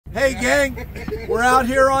Hey gang, we're out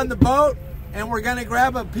here on the boat and we're gonna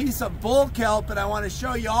grab a piece of bull kelp and I want to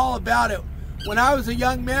show you all about it. When I was a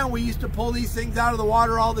young man, we used to pull these things out of the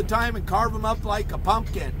water all the time and carve them up like a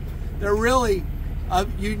pumpkin. They're really a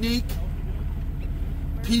unique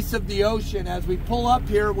piece of the ocean. As we pull up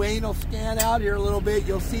here, Wayne will scan out here a little bit.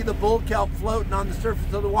 You'll see the bull kelp floating on the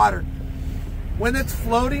surface of the water. When it's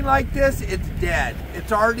floating like this, it's dead.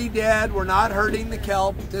 It's already dead. We're not hurting the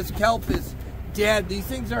kelp. This kelp is dead. These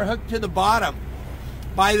things are hooked to the bottom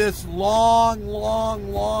by this long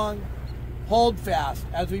hold fast.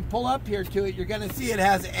 As we pull up here to it, you're going to see it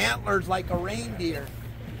has antlers like a reindeer.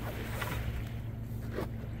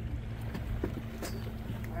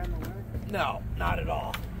 No, not at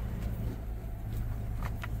all.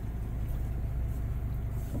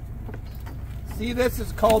 See, this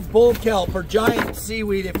is called bull kelp, or giant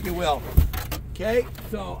seaweed, if you will. Okay,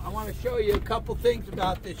 so I want to show you a couple things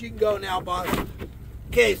about this. You can go now, boss.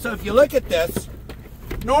 Okay, so if you look at this,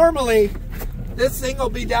 normally this thing will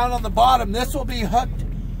be down on the bottom. This will be hooked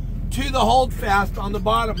to the holdfast on the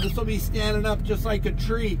bottom. This will be standing up just like a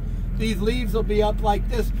tree. These leaves will be up like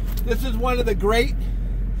this. This is one of the great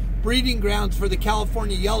breeding grounds for the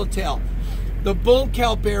California yellowtail. The bull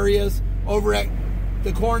kelp areas over at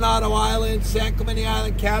the Coronado Island, San Clemente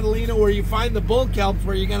Island, Catalina, where you find the bull kelps,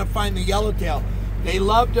 where you're going to find the yellowtail. They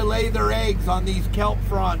love to lay their eggs on these kelp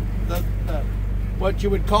frond, what you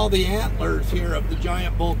would call the antlers here of the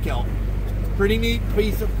giant bull kelp. Pretty neat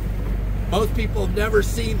piece of, most people have never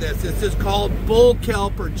seen this. This is called bull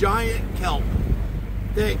kelp or giant kelp.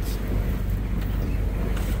 Thanks.